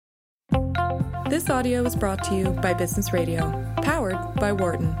This audio is brought to you by Business Radio, powered by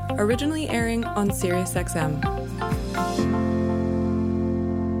Wharton, originally airing on SiriusXM.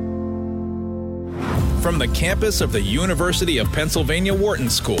 From the campus of the University of Pennsylvania Wharton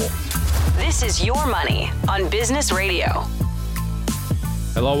School. This is Your Money on Business Radio.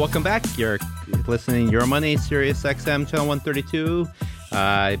 Hello, welcome back. You're listening to Your Money, SiriusXM, Channel 132.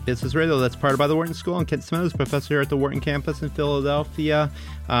 Business Radio, that's part of by the Wharton School. I'm Kent Smith, professor here at the Wharton campus in Philadelphia.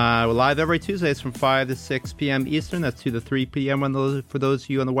 We're live every Tuesdays from 5 to 6 p.m. Eastern. That's 2 to 3 p.m. For those of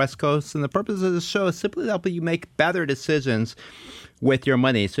you on the West Coast. And the purpose of the show is simply to help you make better decisions with your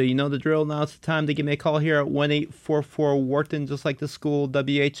money. So you know the drill. Now it's the time to give me a call here at 1-844-WHARTON, just like the school,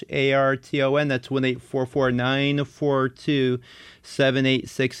 WHARTON. That's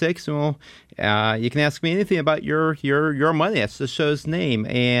 1-844-942-7866. Well, you can ask me anything about your money. That's the show's name.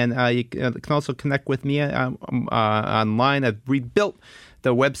 And you can also connect with me online. I've rebuilt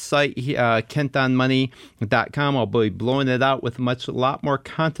the website, kentonmoney.com. I'll be blowing it out with a lot more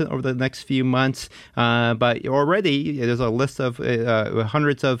content over the next few months. But already there's a list of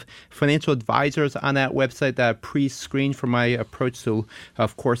hundreds of financial advisors on that website that I pre-screened for my approach to,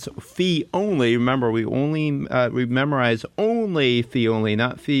 of course, fee only. Remember, we memorize only fee only,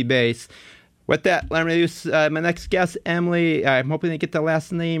 not fee based. With that, let me introduce my next guest, Emily. I'm hoping to get the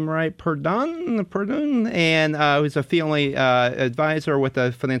last name right. Purdon, and who's a fee-only advisor with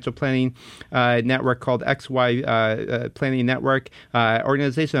a financial planning network called XY Planning Network,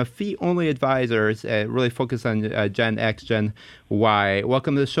 organization of fee-only advisors, really focused on Gen X, Gen Y.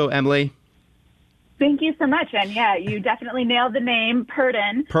 Welcome to the show, Emily. Thank you so much. And yeah, you definitely nailed the name,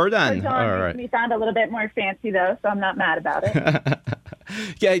 Purdon. Purdon. All right. Makes me sound a little bit more fancy, though, so I'm not mad about it.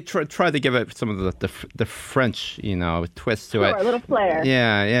 Yeah, I tried to give it some of the French, twist to it. Sure, a little flair.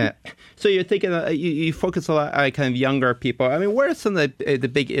 Yeah. So you're thinking, you focus a lot on kind of younger people. I mean, what are some of the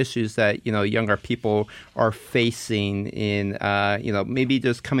big issues that, younger people are facing in, maybe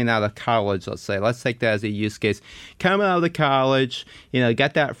just coming out of college, let's say. Let's take that as a use case. Coming out of college,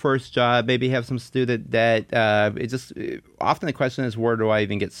 get that first job, maybe have some student debt. Often the question is, where do I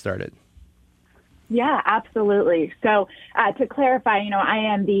even get started? Yeah, absolutely. So to clarify, I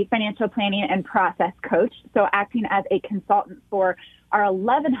am the financial planning and process coach. So acting as a consultant for our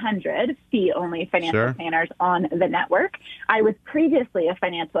 1,100 fee-only financial planners on the network. I was previously a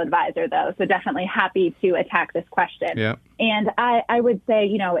financial advisor, though, so definitely happy to attack this question. Yeah. And I would say,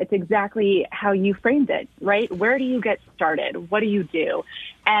 it's exactly how you framed it, right? Where do you get started? What do you do?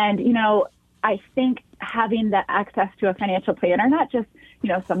 And, I think having the access to a financial planner, not just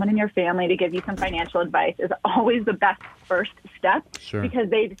someone in your family to give you some financial advice, is always the best first step. Sure.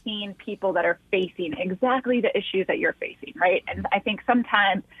 Because they've seen people that are facing exactly the issues that you're facing, right? And I think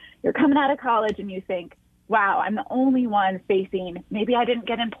sometimes you're coming out of college and you think, wow, I'm the only one facing, maybe I didn't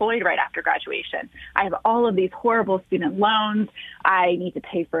get employed right after graduation. I have all of these horrible student loans. I need to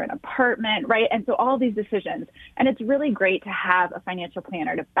pay for an apartment, right? And so all these decisions. And it's really great to have a financial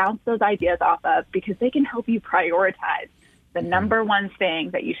planner to bounce those ideas off of, because they can help you prioritize the number one thing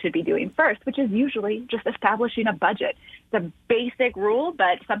that you should be doing first, which is usually just establishing a budget. It's a basic rule,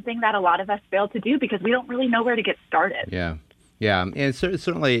 but something that a lot of us fail to do because we don't really know where to get started. Yeah, and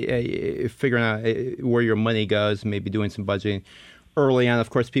certainly figuring out where your money goes, maybe doing some budgeting early on.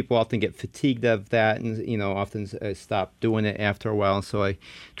 Of course, people often get fatigued of that and, often stop doing it after a while. So I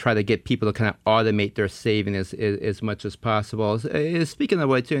try to get people to kind of automate their saving as much as possible. Speaking of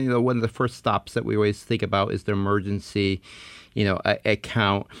which, one of the first stops that we always think about is the emergency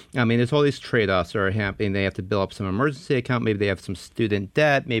account. I mean, there's all these trade-offs that are happening. They have to build up some emergency account. Maybe they have some student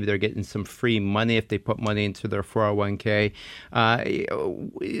debt. Maybe they're getting some free money if they put money into their 401k.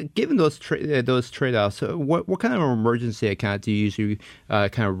 Given those trade-offs, what kind of emergency account do you usually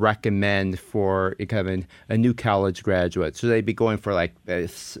kind of recommend for kind of a new college graduate? Should they be going for like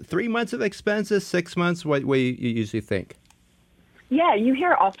 3 months of expenses, 6 months? What do you usually think? Yeah, you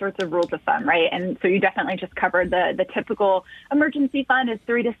hear all sorts of rules of thumb, right? And so you definitely just covered the typical emergency fund is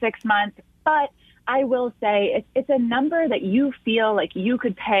 3 to 6 months. But I will say it's a number that you feel like you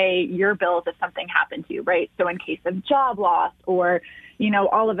could pay your bills if something happened to you, right? So in case of job loss or,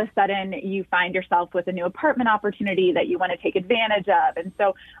 all of a sudden you find yourself with a new apartment opportunity that you want to take advantage of. And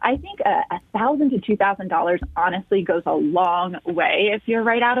so I think $1,000 to $2,000 honestly goes a long way if you're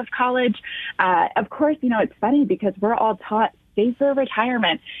right out of college. Of course, it's funny because we're all taught save for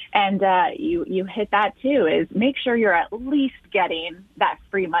retirement. And you hit that too, is make sure you're at least getting that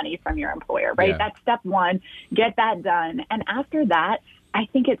free money from your employer, right? Yeah. That's step one, get that done. And after that, I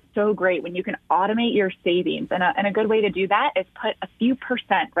think it's so great when you can automate your savings. And a good way to do that is put a few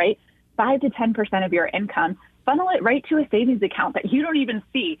percent, right? 5 to 10% of your income, funnel it right to a savings account that you don't even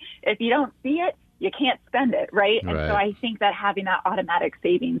see. If you don't see it, you can't spend it, right? And so I think that having that automatic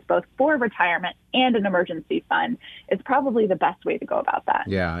savings, both for retirement and an emergency fund, is probably the best way to go about that.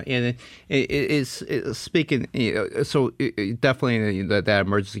 Yeah, and it is speaking. So definitely that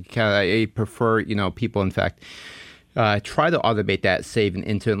emergency account. I prefer, people, in fact, try to automate that saving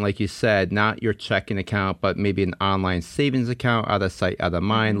into, and like you said, not your checking account, but maybe an online savings account, out of sight, out of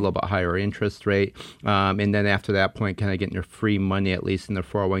mind, a little bit higher interest rate. And then after that point, kind of getting your free money, at least in the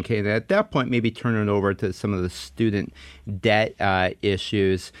 401k. And at that point, maybe turn it over to some of the student debt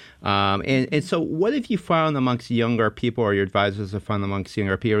issues. And so what have you found amongst younger people, or your advisors have found amongst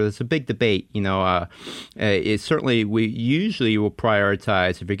younger people? There's a big debate. It's certainly, we usually will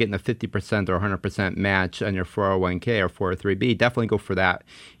prioritize, if you're getting a 50% or 100% match on your 401k or 403b, definitely go for that.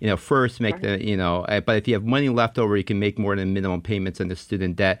 First make but if you have money left over, you can make more than minimum payments on the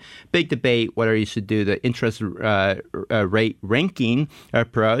student debt. Big debate whether you should do the interest rate ranking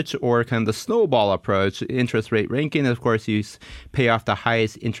approach or kind of the snowball approach. Interest rate ranking, of course, you pay off the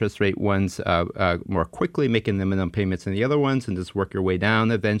highest interest rate ones more quickly, making the minimum payments than the other ones, and just work your way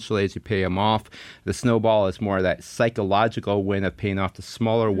down eventually as you pay them off. The snowball is more that psychological win of paying off the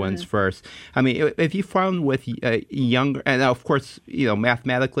smaller ones first. I mean, if you found with younger, and of course,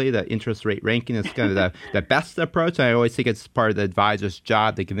 mathematically, the interest rate ranking is kind of the best approach. I always think it's part of the advisor's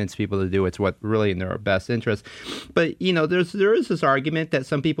job to convince people to do it's what really in their best interest. But there is this argument that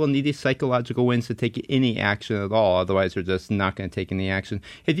some people need these psychological wins to take any action at all. Otherwise, they're just not going to take any action.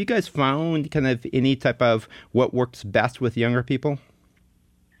 Have you guys found kind of any type of what works best with younger people?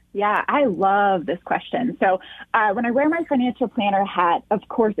 Yeah, I love this question. So when I wear my financial planner hat, of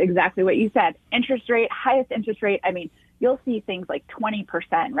course, exactly what you said, interest rate, highest interest rate. I mean, you'll see things like 20%,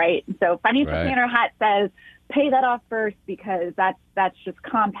 right? So financial planner hat says, pay that off first, because that's just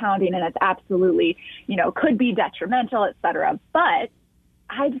compounding, and it's absolutely, could be detrimental, et cetera. But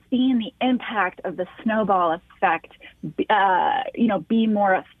I've seen the impact of the snowball effect, be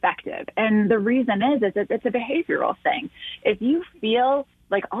more effective. And the reason is it's a behavioral thing. If you feel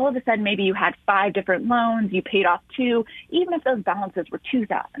like all of a sudden maybe you had 5 different loans, you paid off 2, even if those balances were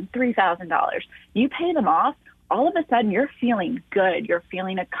 $2,000, $3,000, you pay them off, all of a sudden you're feeling good, you're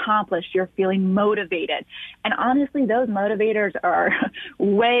feeling accomplished, you're feeling motivated. And honestly, those motivators are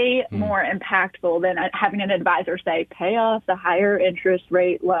way more impactful than having an advisor say, pay off the higher interest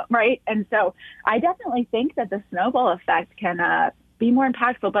rate loan, right? And so I definitely think that the snowball effect can be more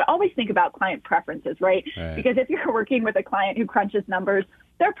impactful, but always think about client preferences, right? Because if you're working with a client who crunches numbers,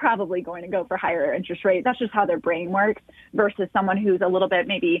 they're probably going to go for higher interest rate. That's just how their brain works, versus someone who's a little bit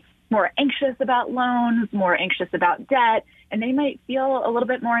maybe more anxious about loans, more anxious about debt, and they might feel a little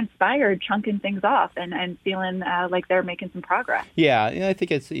bit more inspired chunking things off and feeling like they're making some progress. Yeah, I think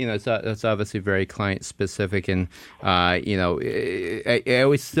it's it's obviously very client specific, and I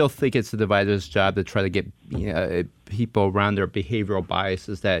always still think it's the advisor's job to try to get people around their behavioral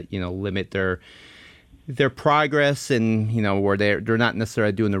biases that limit their progress, and where they're not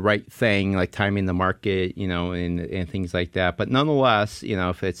necessarily doing the right thing, like timing the market, and things like that. But nonetheless,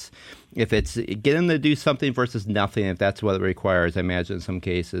 if it's get them to do something versus nothing, if that's what it requires, I imagine in some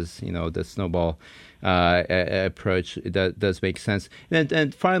cases, the snowball approach does make sense.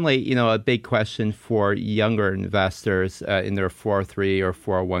 And finally, a big question for younger investors in their 403 or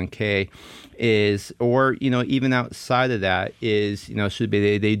 401k is, or even outside of that, is should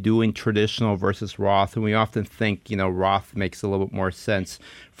be they doing traditional versus Roth? And we often think Roth makes a little bit more sense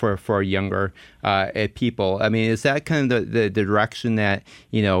for younger people. I mean, is that kind of the direction that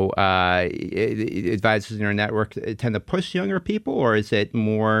advisors in your network tend to push younger people, or is it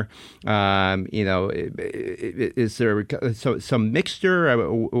more is there some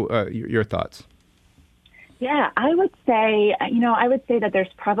mixture? Your thoughts? Yeah, I would say that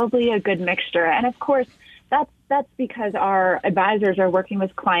there's probably a good mixture. And of course, that's because our advisors are working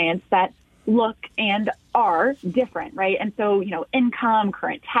with clients that look and are different, right? And so, income,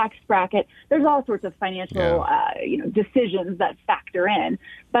 current tax bracket, there's all sorts of financial, decisions that factor in.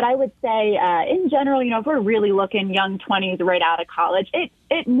 But I would say, in general, if we're really looking young 20s right out of college,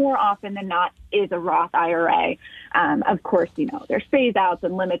 it more often than not is a Roth IRA. Of course, there's phase outs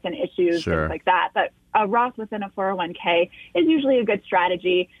and limits and issues, things like that. But a Roth within a 401k is usually a good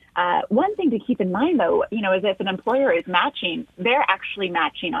strategy. One thing to keep in mind, though, is if an employer is matching, they're actually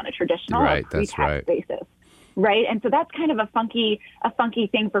matching on a traditional pre-tax basis. Right. And so that's kind of a funky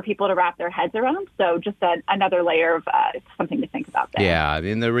thing for people to wrap their heads around. So just another layer of something to think about there. Yeah. I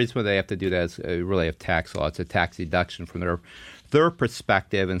mean, the reason why they have to do that is really have tax law. It's a tax deduction from their their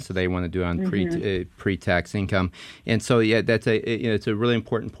perspective, and so they want to do it on pre-tax income. And so, yeah, that's it's a really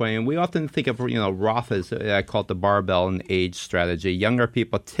important point. And we often think of Roth as I call it the barbell and age strategy. Younger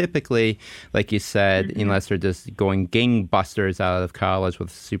people typically, like you said, unless they're just going gangbusters out of college with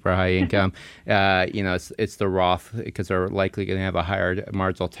super high income, it's the Roth because they're likely going to have a higher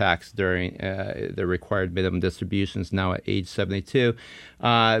marginal tax during the required minimum distributions now at age 72.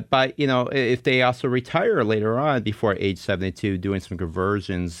 But if they also retire later on before age 72, doing some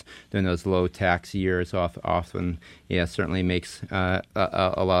conversions during those low tax years often, certainly makes a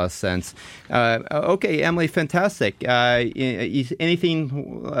lot of sense. Okay, Emily, fantastic.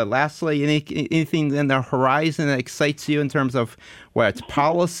 Anything, lastly, anything in the horizon that excites you in terms of what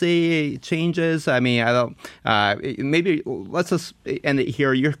policy changes? I mean, I don't. Maybe let's just end it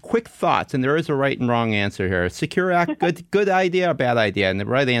here. Your quick thoughts, and there is a right and wrong answer here. Secure Act, good idea, or bad idea? And the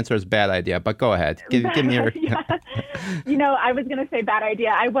right answer is bad idea. But go ahead, give me your. I was going to say bad idea.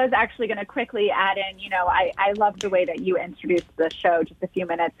 I was actually going to quickly add in. I love the way that you introduced the show just a few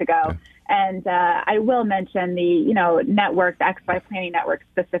minutes ago. Yeah. And I will mention the, network, the XY Planning Network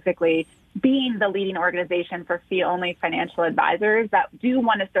specifically, being the leading organization for fee-only financial advisors that do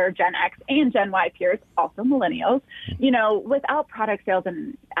want to serve Gen X and Gen Y peers, also millennials. Without product sales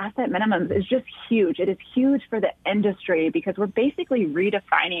and asset minimums is just huge. It is huge for the industry because we're basically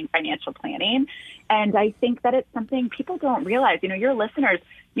redefining financial planning. And I think that it's something people don't realize. Your listeners,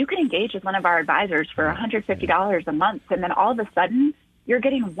 you can engage with one of our advisors for $150 a month, and then all of a sudden, you're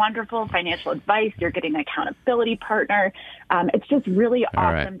getting wonderful financial advice. You're getting an accountability partner. It's just really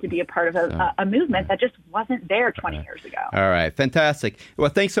awesome to be a part of a movement that just wasn't there 20 years ago. All right. Fantastic.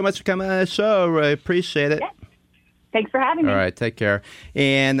 Well, thanks so much for coming on the show. I appreciate it. Yeah. Thanks for having me. All right. Take care.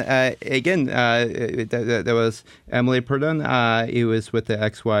 And again, that was Emily Purdon. He was with the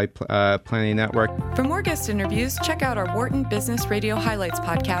XY Planning Network. For more guest interviews, check out our Wharton Business Radio Highlights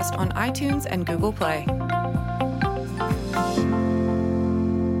podcast on iTunes and Google Play.